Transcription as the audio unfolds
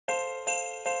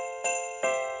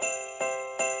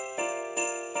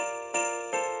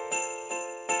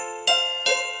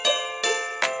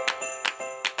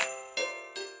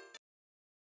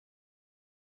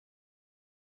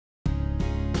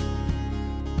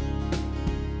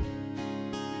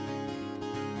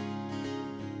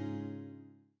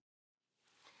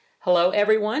Hello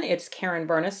everyone, it's Karen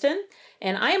Burniston,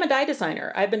 and I am a die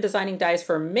designer. I've been designing dies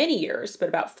for many years, but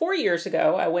about 4 years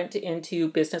ago I went into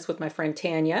business with my friend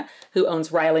Tanya, who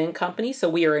owns Riley & Company, so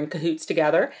we are in cahoots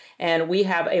together, and we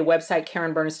have a website,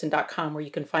 KarenBurniston.com, where you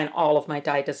can find all of my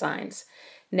die designs.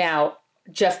 Now,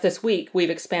 just this week,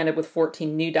 we've expanded with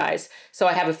 14 new dies. So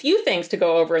I have a few things to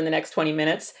go over in the next 20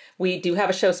 minutes. We do have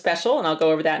a show special, and I'll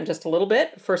go over that in just a little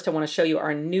bit. First, I want to show you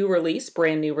our new release,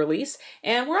 brand new release,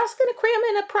 and we're also going to cram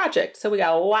in a project, so we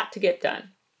got a lot to get done.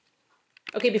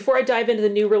 Okay, before I dive into the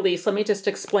new release, let me just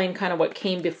explain kind of what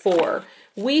came before.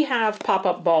 We have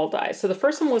pop-up ball dies. So the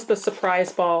first one was the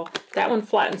surprise ball. That one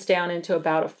flattens down into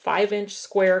about a 5-inch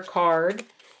square card.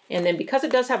 And then because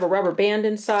it does have a rubber band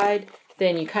inside,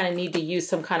 then you kind of need to use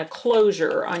some kind of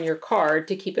closure on your card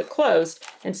to keep it closed.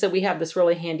 And so we have this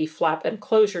really handy flap and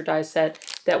closure die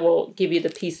set that will give you the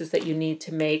pieces that you need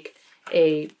to make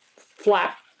a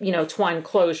flap, twine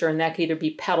closure. And that could either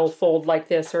be petal fold like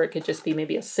this, or it could just be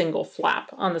maybe a single flap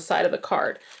on the side of the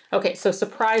card. Okay, so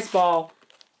surprise ball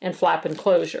and flap and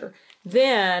closure.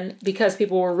 Then, because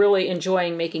people were really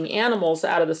enjoying making animals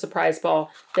out of the surprise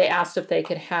ball, they asked if they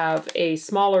could have a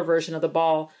smaller version of the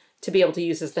ball to be able to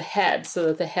use as the head, so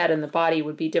that the head and the body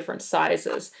would be different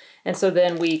sizes. And so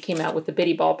then we came out with the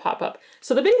Bitty Ball pop-up.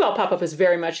 So the Bitty Ball pop-up is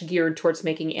very much geared towards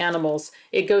making animals.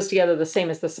 It goes together the same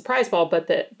as the surprise ball, but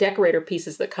the decorator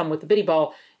pieces that come with the Bitty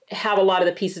Ball have a lot of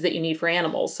the pieces that you need for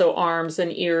animals. So arms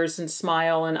and ears and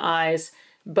smile and eyes,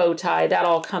 bow tie, that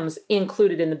all comes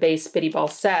included in the base Bitty Ball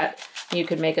set. You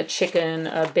could make a chicken,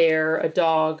 a bear, a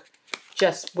dog,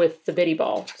 just with the Bitty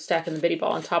Ball, stacking the Bitty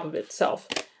Ball on top of itself.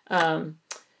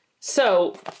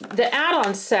 So the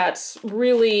add-on sets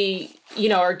really,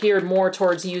 are geared more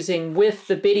towards using with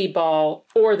the Bitty Ball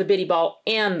or the Bitty Ball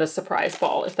and the surprise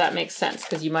ball, if that makes sense,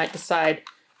 because you might decide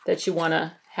that you want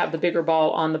to have the bigger ball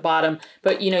on the bottom,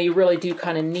 but you really do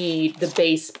kind of need the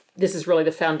base. This is really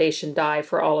the foundation die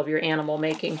for all of your animal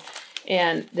making.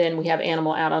 And then we have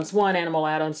animal add-ons 1, animal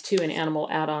add-ons 2, and animal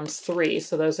add-ons 3.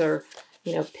 So those are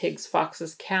pigs,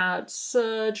 foxes, cats,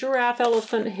 giraffe,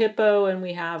 elephant, hippo, and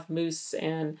we have moose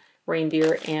and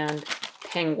reindeer and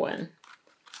penguin.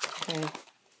 Okay,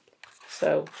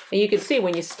 so and you can see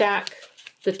when you stack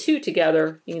the two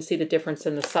together, you can see the difference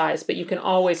in the size, but you can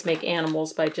always make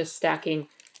animals by just stacking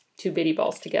 2 Bitty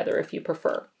Balls together if you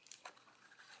prefer.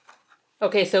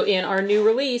 Okay, so in our new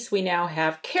release, we now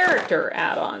have character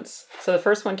add-ons. So the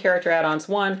first one, character add-ons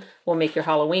 1, will make your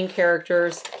Halloween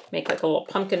characters, make like a little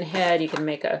pumpkin head, you can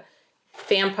make a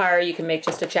vampire, you can make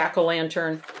just a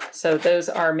jack-o'-lantern. So those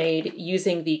are made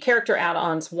using the character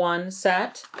add-ons 1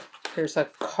 set. Here's a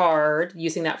card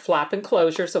using that flap and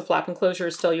closure. So flap and closure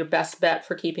is still your best bet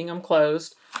for keeping them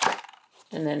closed.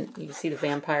 And then you can see the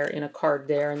vampire in a card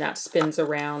there, and that spins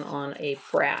around on a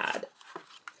brad.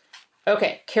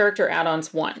 Okay, character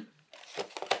add-ons 1.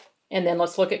 And then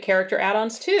let's look at character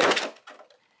add-ons 2.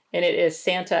 And it is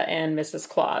Santa and Mrs.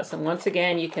 Claus. And once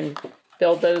again, you can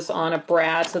build those on a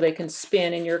brad so they can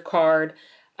spin in your card.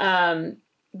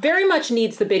 Very much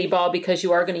needs the Bitty Ball because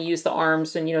you are going to use the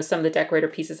arms and, some of the decorator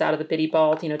pieces out of the Bitty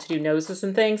Ball, to do noses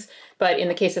and things. But in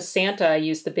the case of Santa, I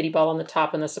used the Bitty Ball on the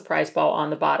top and the surprise ball on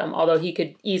the bottom, although he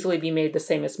could easily be made the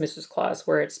same as Mrs. Claus,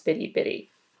 where it's bitty bitty.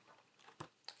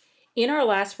 In our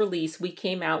last release, we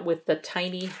came out with the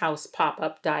Tiny House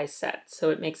pop-up die set.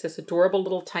 So it makes this adorable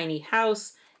little tiny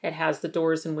house. It has the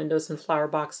doors and windows and flower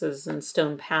boxes and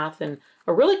stone path and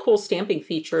a really cool stamping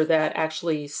feature that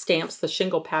actually stamps the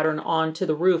shingle pattern onto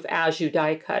the roof as you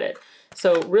die cut it.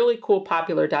 So really cool,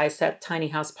 popular die set, Tiny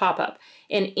House pop-up.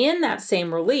 And in that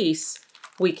same release,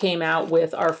 we came out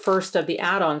with our first of the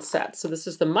add-on sets. So this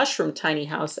is the Mushroom Tiny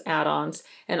House add-ons.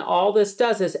 And all this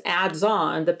does is adds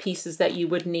on the pieces that you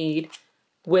would need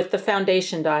with the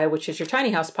foundation die, which is your Tiny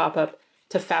House pop-up,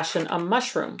 to fashion a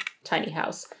mushroom tiny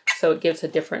house. So it gives a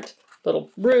different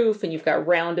little roof, and you've got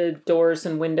rounded doors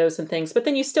and windows and things, but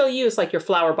then you still use like your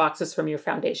flower boxes from your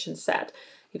foundation set.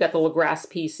 You've got the little grass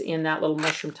piece in that little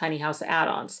Mushroom Tiny House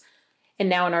add-ons. And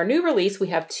now in our new release, we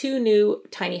have 2 new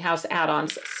Tiny House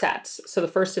add-ons sets. So the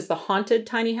first is the Haunted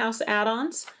Tiny House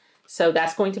add-ons. So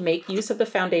that's going to make use of the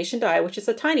foundation die, which is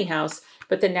a tiny house,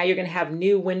 but then now you're going to have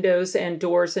new windows and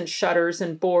doors and shutters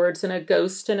and boards and a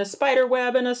ghost and a spider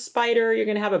web and a spider. You're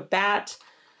going to have a bat,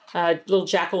 a little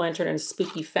jack-o'-lantern, and a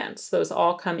spooky fence. Those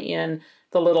all come in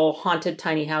the little Haunted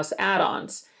Tiny House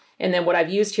add-ons. And then what I've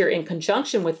used here in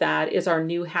conjunction with that is our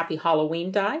new Happy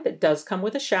Halloween die that does come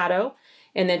with a shadow.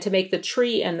 And then to make the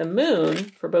tree and the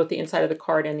moon for both the inside of the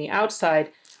card and the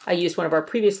outside, I used one of our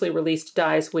previously released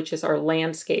dies, which is our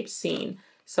landscape scene.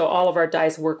 So all of our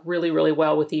dies work really, really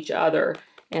well with each other.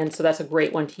 And so that's a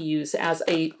great one to use as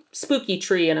a spooky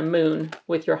tree and a moon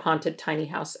with your haunted tiny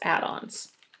house add-ons.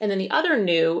 And then the other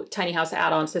new tiny house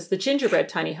add-ons is the gingerbread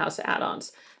tiny house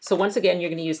add-ons. So once again, you're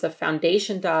going to use the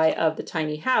foundation die of the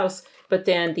tiny house, but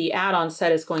then the add-on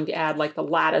set is going to add like the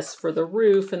lattice for the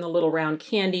roof and the little round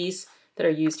candies that are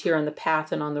used here on the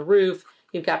path and on the roof.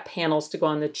 You've got panels to go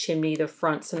on the chimney, the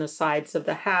fronts and the sides of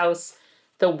the house.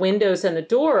 The windows and the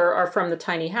door are from the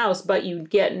tiny house, but you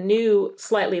get new,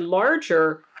 slightly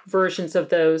larger versions of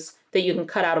those that you can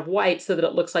cut out of white so that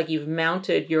it looks like you've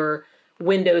mounted your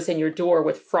windows and your door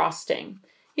with frosting.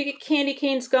 You get candy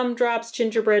canes, gumdrops,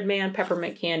 gingerbread man,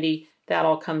 peppermint candy. That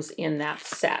all comes in that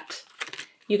set.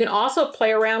 You can also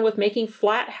play around with making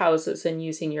flat houses and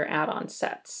using your add-on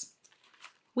sets.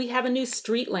 We have a new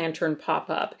street lantern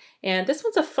pop-up, and this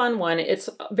one's a fun one. It's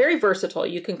very versatile.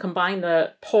 You can combine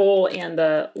the pole and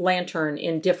the lantern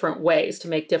in different ways to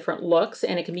make different looks,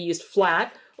 and it can be used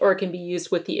flat, or it can be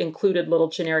used with the included little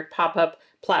generic pop-up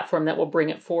platform that will bring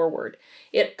it forward.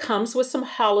 It comes with some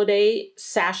holiday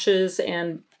sashes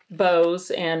and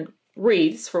bows and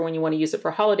wreaths for when you want to use it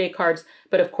for holiday cards,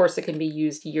 but of course it can be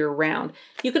used year-round.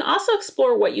 You can also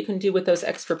explore what you can do with those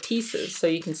extra pieces. So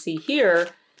you can see here,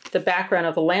 the background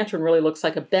of the lantern really looks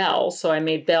like a bell. So I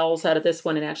made bells out of this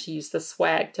one and actually used the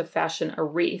swag to fashion a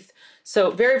wreath.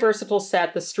 So very versatile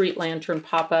set, the street lantern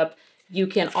pop-up. You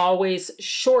can always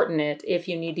shorten it if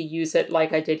you need to use it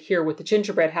like I did here with the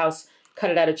gingerbread house,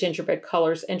 cut it out of gingerbread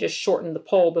colors and just shorten the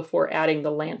pole before adding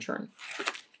the lantern.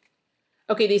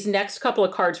 Okay, these next couple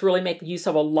of cards really make use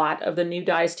of a lot of the new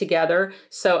dies together.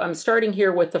 So I'm starting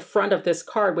here with the front of this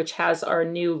card, which has our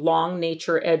new Long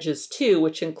Nature Edges 2,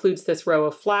 which includes this row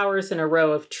of flowers and a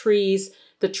row of trees.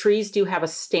 The trees do have a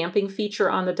stamping feature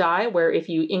on the die where if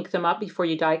you ink them up before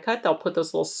you die cut, they'll put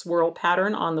this little swirl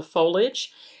pattern on the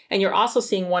foliage. And you're also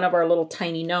seeing one of our little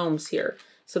tiny gnomes here.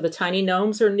 So the tiny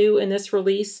gnomes are new in this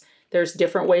release. There's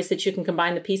different ways that you can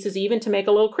combine the pieces even to make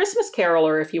a little Christmas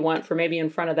caroler if you want for maybe in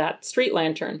front of that street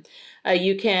lantern.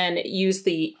 You can use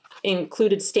the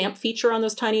included stamp feature on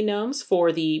those tiny gnomes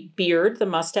for the beard, the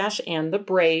mustache, and the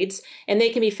braids. And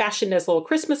they can be fashioned as little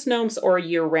Christmas gnomes or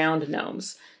year-round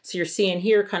gnomes. So you're seeing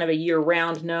here kind of a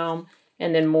year-round gnome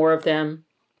and then more of them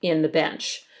in the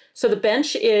bench. So the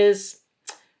bench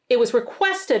it was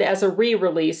requested as a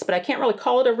re-release, but I can't really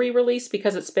call it a re-release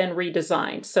because it's been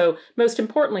redesigned. So most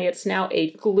importantly, it's now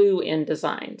a glue-in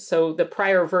design. So the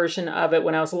prior version of it,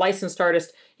 when I was a licensed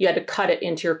artist, you had to cut it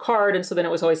into your card, and so then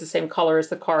it was always the same color as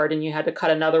the card, and you had to cut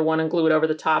another one and glue it over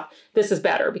the top. This is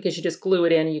better because you just glue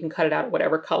it in and you can cut it out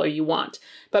whatever color you want.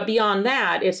 But beyond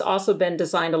that, it's also been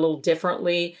designed a little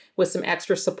differently with some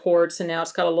extra supports, and now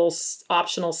it's got a little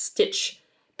optional stitch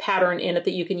pattern in it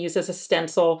that you can use as a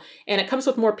stencil. And it comes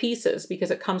with more pieces because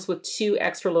it comes with 2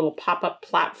 extra little pop-up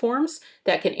platforms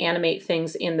that can animate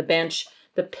things in the bench.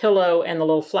 The pillow and the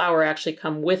little flower actually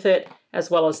come with it, as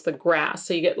well as the grass.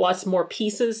 So you get lots more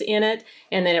pieces in it,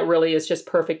 and then it really is just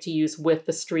perfect to use with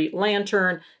the street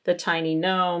lantern, the tiny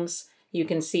gnomes. You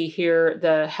can see here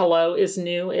the hello is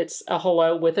new. It's a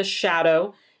hello with a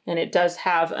shadow, and it does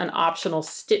have an optional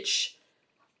stitch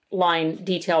line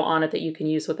detail on it that you can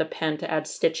use with a pen to add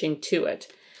stitching to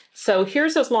it. So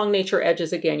here's those Long Nature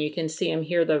Edges again. You can see them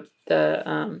here,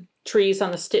 the trees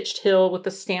on the stitched hill with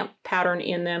the stamp pattern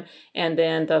in them, and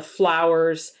then the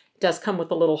flowers. It does come with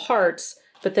the little hearts,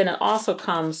 but then it also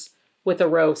comes with a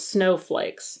row of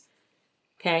snowflakes.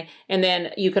 Okay, and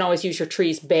then you can always use your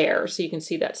trees bare, so you can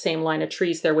see that same line of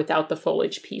trees there without the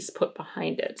foliage piece put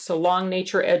behind it. So Long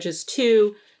Nature Edges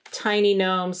 2, tiny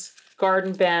gnomes,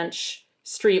 garden bench,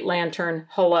 street lantern,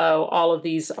 hello, all of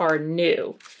these are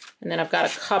new. And then I've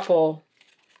got a couple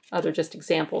other just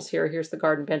examples here. Here's the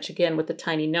garden bench again with the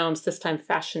tiny gnomes, this time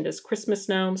fashioned as Christmas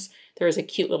gnomes. There is a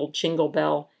cute little jingle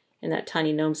bell in that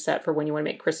tiny gnome set for when you want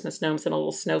to make Christmas gnomes and a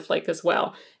little snowflake as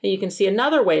well. And you can see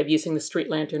another way of using the street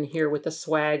lantern here with the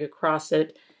swag across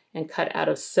it and cut out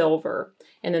of silver.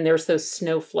 And then there's those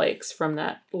snowflakes from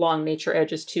that Long Nature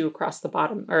Edges 2 across the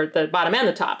bottom, or the bottom and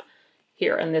the top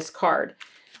here in this card.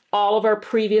 All of our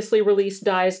previously released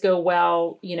dies go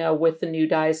well, you know, with the new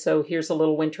dies. So here's a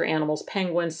little Winter Animals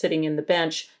penguin sitting in the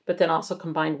bench, but then also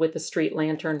combined with the street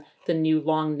lantern, the new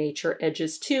Long Nature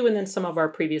Edges 2, and then some of our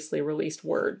previously released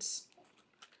words.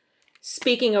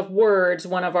 Speaking of words,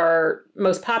 one of our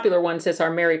most popular ones is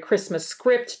our Merry Christmas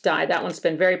script die. That one's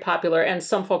been very popular, and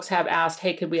some folks have asked,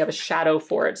 hey, could we have a shadow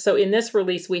for it? So in this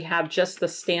release, we have just the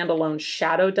standalone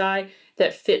shadow die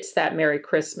that fits that Merry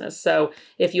Christmas. So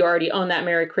if you already own that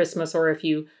Merry Christmas, or if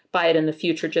you buy it in the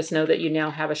future, just know that you now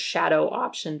have a shadow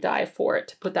option die for it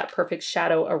to put that perfect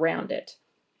shadow around it.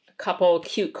 A couple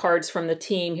cute cards from the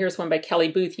team. Here's one by Kelly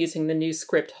Booth using the new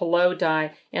script Hello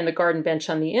die and the garden bench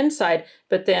on the inside,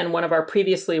 but then one of our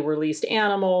previously released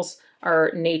animals,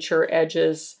 our nature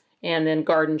edges, and then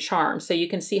garden charm. So you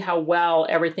can see how well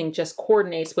everything just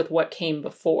coordinates with what came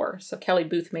before. So Kelly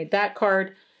Booth made that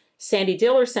card. Sandy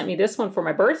Diller sent me this one for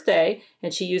my birthday,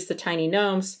 and she used the tiny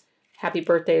gnomes. Happy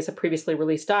birthday as a previously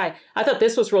released die. I thought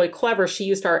this was really clever. She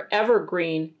used our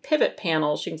evergreen pivot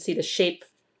panels. You can see the shape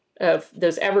of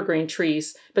those evergreen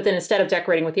trees, but then instead of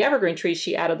decorating with the evergreen trees,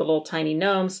 she added the little tiny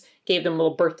gnomes, gave them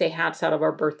little birthday hats out of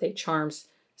our birthday charms.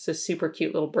 So super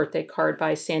cute little birthday card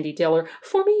by Sandy Diller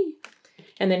for me.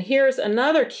 And then here's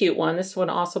another cute one. This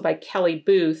one also by Kelly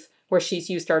Booth, where she's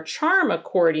used our charm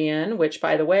accordion, which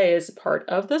by the way is part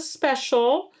of the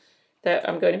special that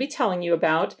I'm going to be telling you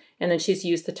about. And then she's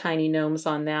used the tiny gnomes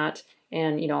on that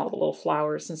and, you know, all the little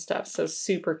flowers and stuff. So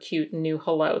super cute new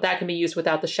Hello. That can be used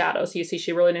without the shadow. So you see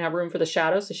she really didn't have room for the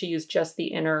shadow, so she used just the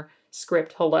inner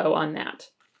script Hello on that.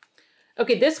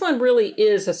 Okay, this one really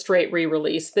is a straight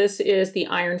re-release. This is the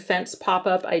Iron Fence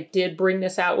pop-up. I did bring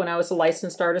this out when I was a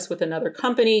licensed artist with another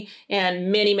company,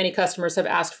 and many, many customers have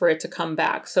asked for it to come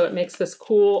back. So it makes this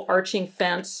cool arching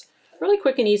fence. Really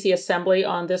quick and easy assembly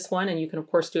on this one, and you can of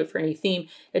course do it for any theme.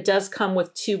 It does come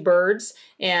with 2 birds,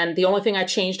 and the only thing I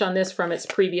changed on this from its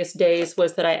previous days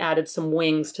was that I added some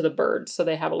wings to the birds, so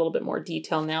they have a little bit more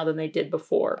detail now than they did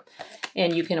before.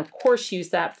 And you can of course use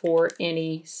that for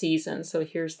any season. So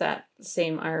here's that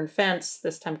same iron fence,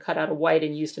 this time cut out of white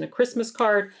and used in a Christmas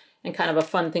card. And kind of a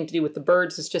fun thing to do with the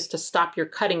birds is just to stop your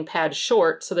cutting pad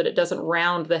short so that it doesn't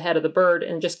round the head of the bird,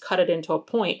 and just cut it into a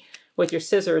point with your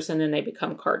scissors, and then they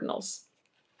become cardinals.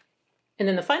 And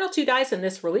then the final 2 dies in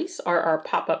this release are our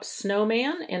pop-up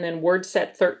snowman and then word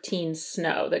set 13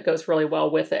 snow that goes really well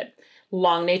with it.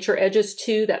 Long nature edges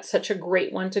too, that's such a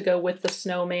great one to go with the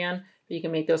snowman. You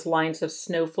can make those lines of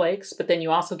snowflakes, but then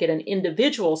you also get an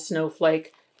individual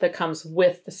snowflake that comes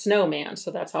with the snowman.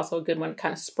 So that's also a good one to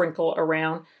kind of sprinkle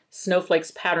around.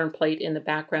 Snowflakes pattern plate in the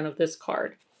background of this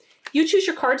card. You choose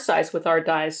your card size with our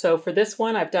dies. So for this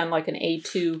one, I've done like an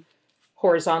A2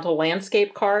 horizontal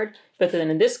landscape card, but then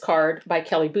in this card by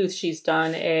Kelly Booth, she's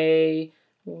done a,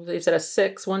 is it a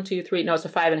 6, 1, 2, 3, no, it's a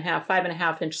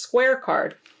 5.5 inch square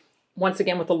card. Once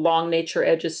again with the long nature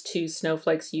edges, 2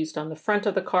 snowflakes used on the front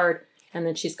of the card, and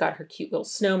then she's got her cute little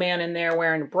snowman in there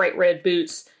wearing bright red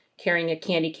boots, carrying a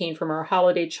candy cane from our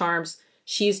holiday charms.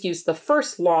 She's used the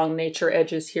first long nature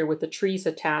edges here with the trees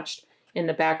attached in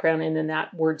the background, and then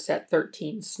that word set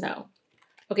 13 snow.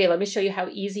 Okay, let me show you how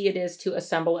easy it is to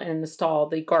assemble and install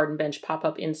the garden bench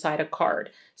pop-up inside a card.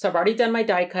 So I've already done my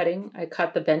die cutting. I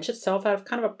cut the bench itself out of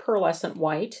kind of a pearlescent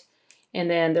white. And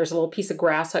then there's a little piece of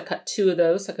grass. I cut 2 of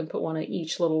those. So I can put one on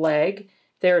each little leg.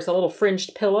 There's a little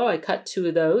fringed pillow. I cut 2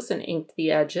 of those and inked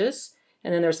the edges.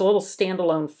 And then there's a little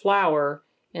standalone flower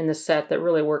in the set that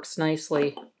really works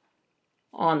nicely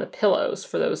on the pillows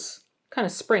for those kind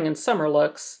of spring and summer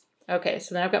looks. Okay,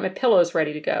 so then I've got my pillows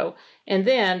ready to go. And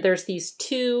then there's these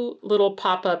 2 little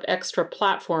pop-up extra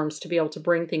platforms to be able to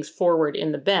bring things forward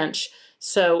in the bench.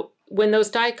 So when those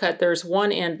die cut, there's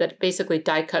one end that basically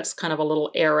die cuts kind of a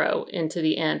little arrow into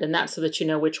the end, and that's so that you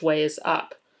know which way is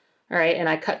up. All right, and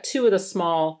I cut 2 of the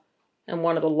small and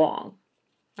 1 of the long.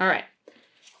 All right,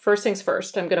 first things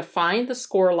first, I'm going to find the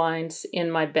score lines in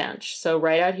my bench. So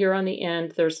right out here on the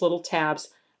end, there's little tabs.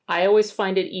 I always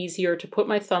find it easier to put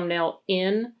my thumbnail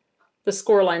in the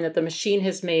score line that the machine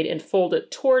has made and fold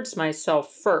it towards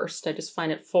myself first. I just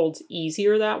find it folds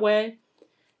easier that way.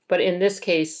 But in this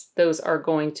case, those are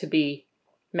going to be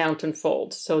mountain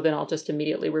folds. So then I'll just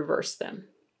immediately reverse them.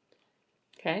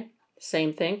 Okay,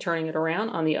 same thing, turning it around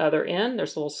on the other end.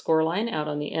 There's a little score line out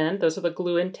on the end. Those are the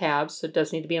glue-in tabs, so it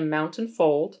does need to be a mountain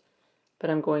fold. But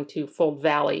I'm going to fold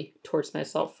valley towards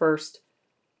myself first,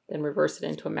 then reverse it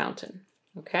into a mountain.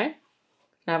 Okay?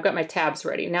 Now I've got my tabs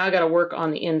ready. Now I got to work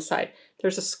on the inside.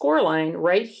 There's a score line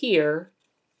right here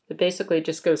that basically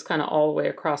just goes kind of all the way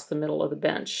across the middle of the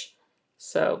bench.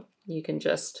 So you can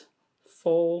just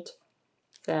fold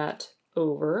that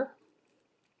over.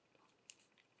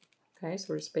 Okay, so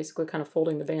we're just basically kind of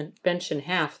folding the bench in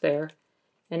half there.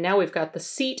 And now we've got the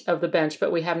seat of the bench,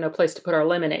 but we have no place to put our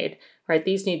lemonade, right?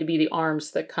 These need to be the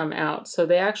arms that come out. So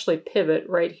they actually pivot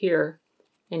right here,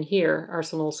 and here are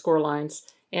some little score lines.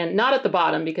 And not at the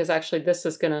bottom, because actually this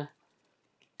is gonna,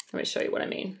 let me show you what I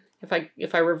mean.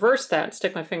 If I reverse that and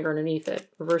stick my finger underneath it,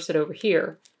 reverse it over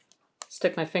here,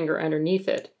 stick my finger underneath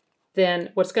it, then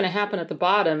what's gonna happen at the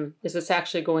bottom is it's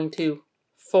actually going to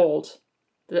fold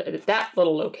that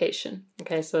little location.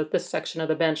 Okay, so this section of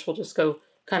the bench will just go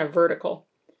kind of vertical.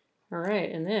 All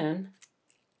right, and then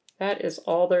that is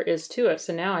all there is to it.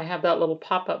 So now I have that little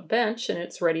pop-up bench and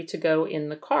it's ready to go in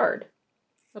the card.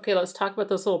 Okay, let's talk about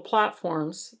those little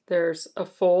platforms. There's a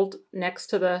fold next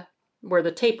to where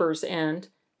the tapers end.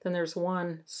 Then there's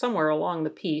one somewhere along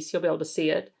the piece. You'll be able to see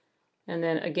it. And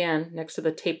then again, next to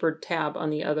the tapered tab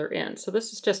on the other end. So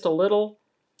this is just a little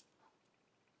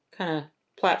kind of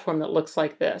platform that looks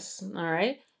like this, all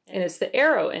right? And it's the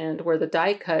arrow end where the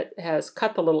die cut has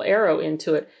cut the little arrow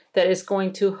into it that is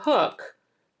going to hook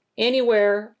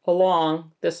anywhere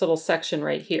along this little section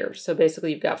right here. So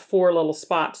basically you've got 4 little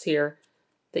spots here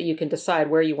that you can decide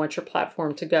where you want your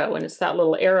platform to go. And it's that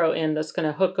little arrow end that's going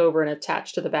to hook over and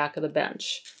attach to the back of the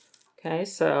bench. Okay,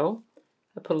 so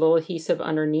I put a little adhesive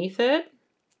underneath it.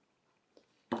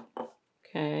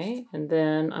 Okay, and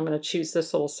then I'm going to choose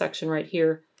this little section right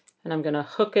here and I'm going to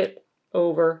hook it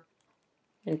over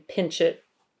and pinch it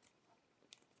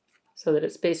so that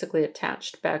it's basically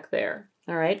attached back there.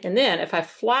 All right, and then if I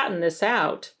flatten this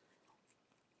out,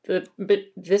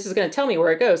 this is going to tell me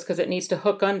where it goes because it needs to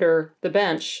hook under the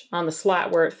bench on the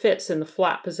slat where it fits in the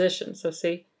flat position. So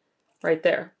see, right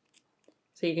there.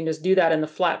 So you can just do that in the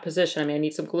flat position. I mean, I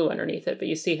need some glue underneath it, but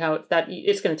you see how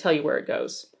it's going to tell you where it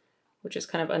goes, which is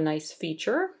kind of a nice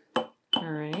feature.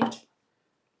 All right,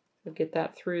 so get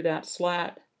that through that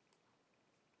slat.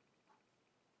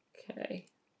 Okay,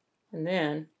 and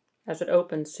then as it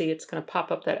opens, see, it's going to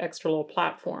pop up that extra little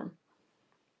platform.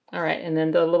 All right, and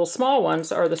then the little small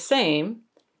ones are the same.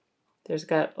 There's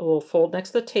got a little fold next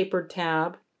to the tapered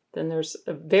tab. Then there's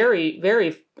a very,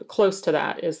 very close to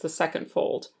that is the second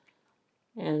fold.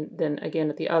 And then again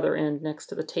at the other end next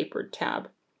to the tapered tab.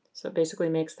 So it basically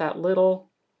makes that little,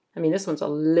 I mean, this one's a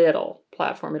little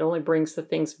platform. It only brings the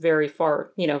things very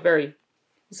far, you know,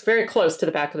 it's very close to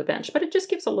the back of the bench, but it just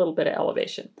gives a little bit of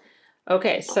elevation.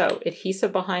 Okay, so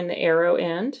adhesive behind the arrow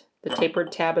end, the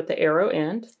tapered tab at the arrow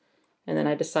end, and then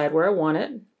I decide where I want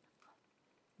it. And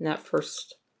that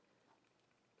first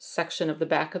section of the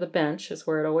back of the bench is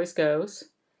where it always goes.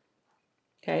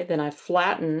 Okay, then I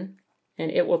flatten and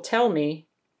it will tell me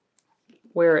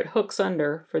where it hooks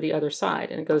under for the other side,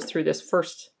 and it goes through this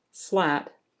first slat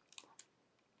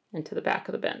into the back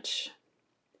of the bench.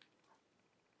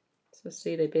 So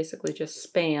see, they basically just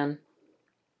span.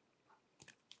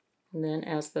 And then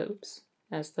as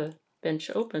the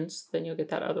bench opens, then you'll get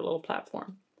that other little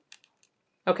platform.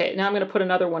 Okay, now I'm going to put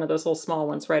another one of those little small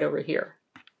ones right over here.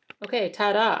 Okay,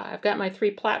 ta-da! I've got my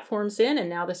 3 platforms in, and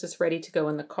now this is ready to go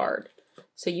in the card.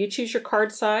 So you choose your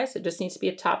card size. It just needs to be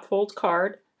a top fold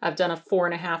card. I've done a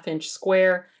 4.5-inch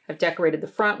square. I've decorated the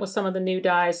front with some of the new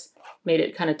dies, made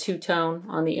it kind of two-tone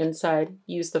on the inside.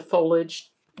 Used the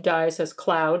foliage dies as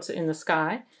clouds in the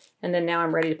sky. And then now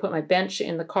I'm ready to put my bench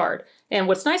in the card. And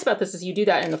what's nice about this is you do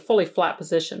that in the fully flat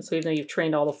position. So even though you've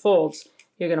trained all the folds,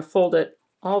 you're going to fold it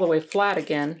all the way flat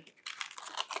again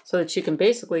so that you can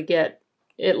basically get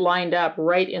it lined up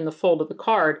right in the fold of the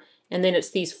card. And then it's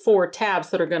these 4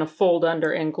 tabs that are going to fold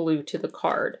under and glue to the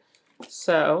card.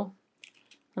 So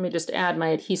let me just add my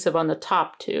adhesive on the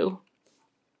top too.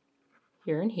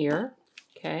 Here and here.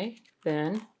 Okay,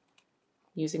 then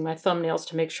using my thumbnails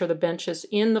to make sure the bench is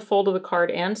in the fold of the card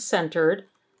and centered.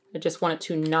 I just want it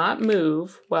to not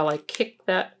move while I kick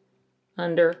that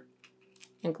under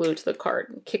and glue it to the card.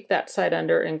 And kick that side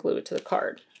under and glue it to the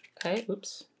card. Okay,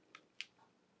 oops.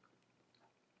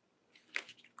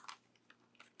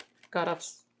 Got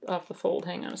off the fold.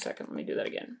 Hang on a second. Let me do that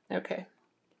again. Okay.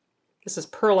 This is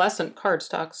pearlescent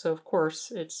cardstock, so of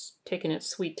course it's taking its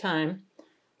sweet time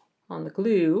on the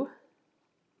glue.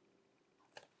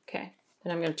 Okay.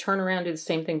 Then I'm going to turn around and do the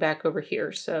same thing back over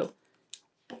here. So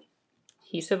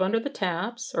adhesive under the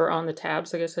tabs, or on the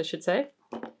tabs, I guess I should say.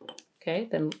 Okay,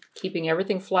 then keeping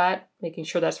everything flat, making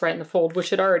sure that's right in the fold,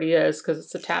 which it already is because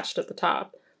it's attached at the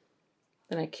top.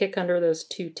 Then I kick under those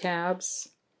 2 tabs,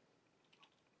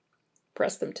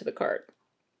 press them to the card.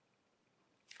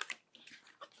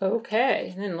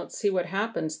 Okay, and then let's see what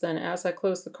happens then. As I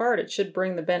close the card, it should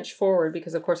bring the bench forward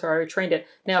because of course I already trained it.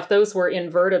 Now if those were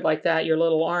inverted like that, your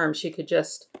little arms, you could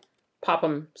just pop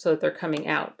them so that they're coming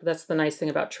out. But that's the nice thing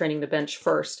about training the bench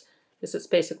first, is it's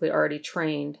basically already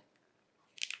trained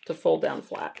to fold down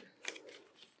flat.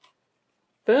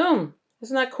 Boom!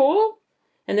 Isn't that cool?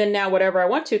 And then now whatever I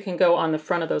want to can go on the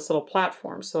front of those little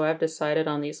platforms. So I've decided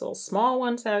on these little small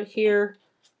ones out here,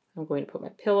 I'm going to put my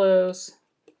pillows.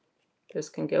 Those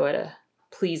can go at a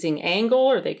pleasing angle,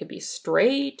 or they could be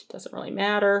straight. Doesn't really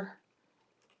matter.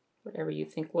 Whatever you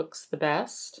think looks the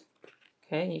best.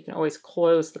 Okay, and you can always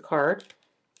close the card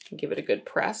and give it a good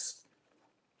press.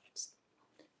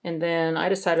 And then I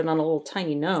decided on a little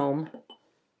tiny gnome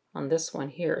on this one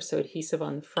here. So adhesive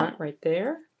on the front right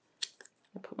there.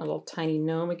 I put my little tiny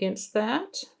gnome against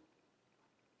that.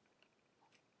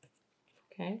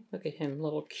 Okay, look at him,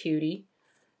 little cutie.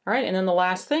 All right, and then the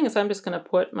last thing is I'm just going to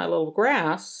put my little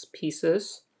grass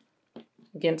pieces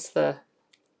against the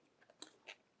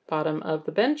bottom of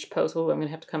the bench post. Oh, I'm going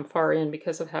to have to come far in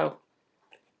because of how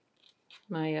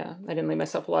my, I didn't leave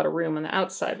myself a lot of room on the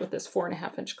outside with this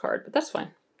 4.5-inch card, but that's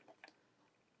fine.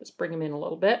 Just bring them in a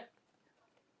little bit.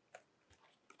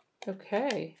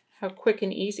 Okay, how quick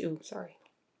and easy. Ooh, sorry.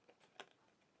 I'm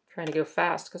trying to go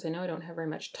fast because I know I don't have very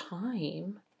much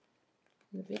time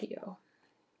in the video.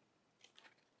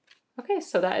 Okay,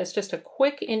 so that is just a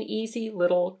quick and easy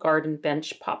little garden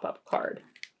bench pop-up card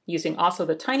using also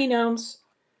the tiny gnomes,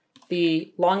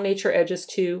 the Long Nature Edges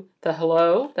 2, the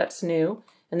Hello, that's new,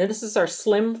 and then this is our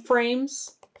Slim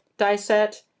Frames die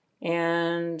set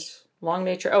and Long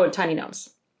Nature, oh, and tiny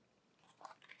gnomes.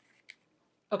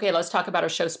 Okay, let's talk about our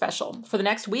show special. For the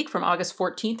next week from August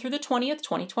 14th through the 20th,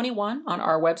 2021 on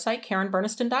our website,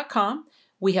 KarenBurniston.com,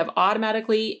 we have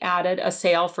automatically added a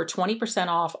sale for 20%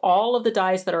 off all of the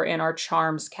dies that are in our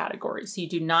charms category. So you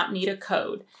do not need a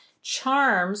code.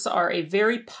 Charms are a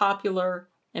very popular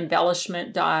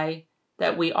embellishment die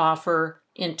that we offer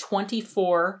in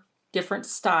 24 different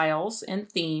styles and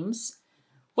themes.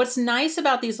 What's nice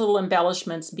about these little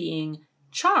embellishments being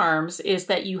charms is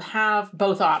that you have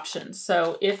both options.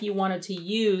 So if you wanted to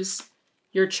use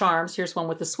your charms, here's one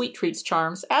with the Sweet Treats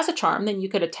charms, as a charm, then you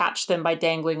could attach them by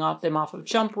dangling them off of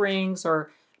jump rings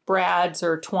or brads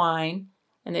or twine.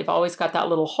 And they've always got that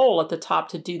little hole at the top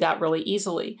to do that really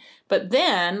easily. But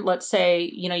then, let's say,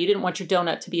 you know, you didn't want your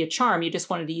donut to be a charm, you just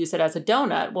wanted to use it as a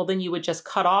donut. Well, then you would just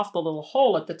cut off the little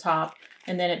hole at the top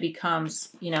and then it becomes,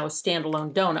 you know, a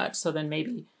standalone donut. So then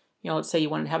maybe, you know, let's say you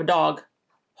wanted to have a dog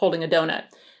holding a donut.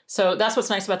 So that's what's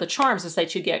nice about the charms is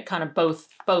that you get kind of both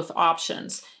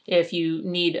options. If you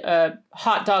need a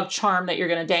hot dog charm that you're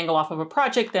going to dangle off of a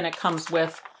project, then it comes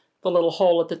with the little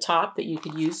hole at the top that you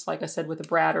could use, like I said, with a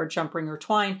brad or a jump ring or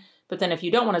twine. But then if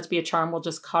you don't want it to be a charm, we'll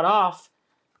just cut off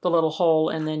the little hole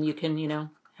and then you can, you know,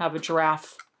 have a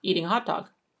giraffe eating a hot dog.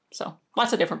 So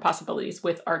lots of different possibilities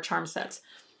with our charm sets.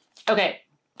 Okay.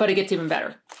 But it gets even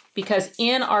better because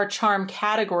in our charm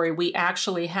category, we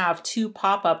actually have 2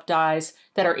 pop-up dies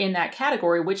that are in that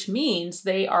category, which means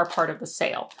they are part of the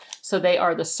sale. So they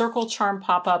are the Circle Charm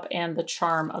pop-up and the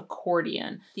Charm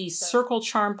Accordion. The Circle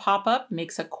Charm pop-up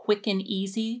makes a quick and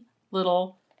easy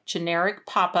little generic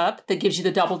pop-up that gives you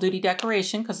the double duty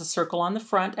decoration because the circle on the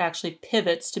front actually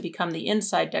pivots to become the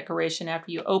inside decoration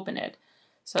after you open it.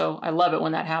 So I love it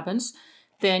when that happens.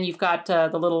 Then you've got the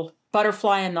little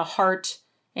butterfly and the heart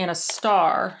and a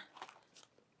star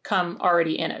come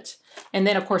already in it. And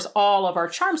then, of course, all of our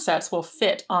charm sets will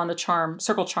fit on the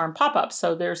Circle Charm pop-up.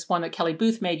 So there's one that Kelly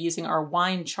Booth made using our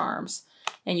wine charms.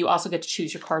 And you also get to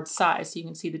choose your card size. So you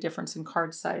can see the difference in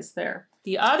card size there.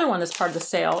 The other one that's part of the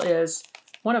sale is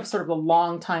one of sort of the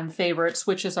longtime favorites,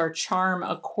 which is our Charm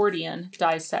Accordion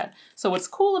die set. So what's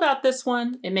cool about this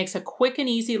one, it makes a quick and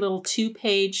easy little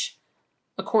 2-page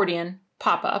accordion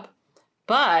pop-up,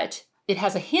 but it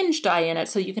has a hinge die in it,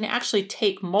 so you can actually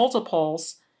take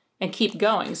multiples and keep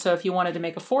going. So if you wanted to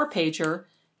make a 4-pager,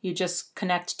 you just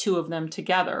connect 2 of them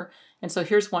together. And so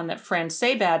here's one that Fran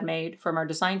Sabad made from our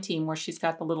design team where she's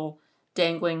got the little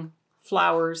dangling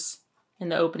flowers in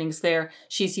the openings there.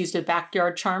 She's used the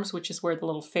backyard charms, which is where the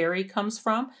little fairy comes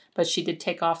from, but she did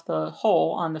take off the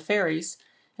hole on the fairies.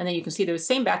 And then you can see those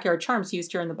same backyard charms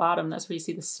used here in the bottom. That's where you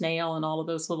see the snail and all of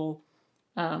those little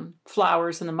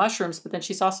flowers and the mushrooms, but then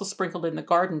she's also sprinkled in the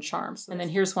garden charms. And then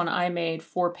here's one I made,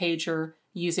 4-pager,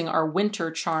 using our winter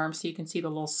charm. So you can see the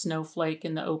little snowflake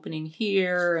in the opening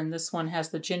here, and this one has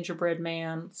the gingerbread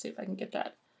man. Let's see if I can get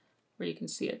that where you can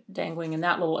see it dangling in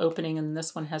that little opening, and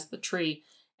this one has the tree.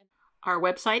 Our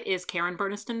website is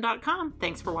KarenBurniston.com.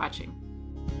 Thanks for watching.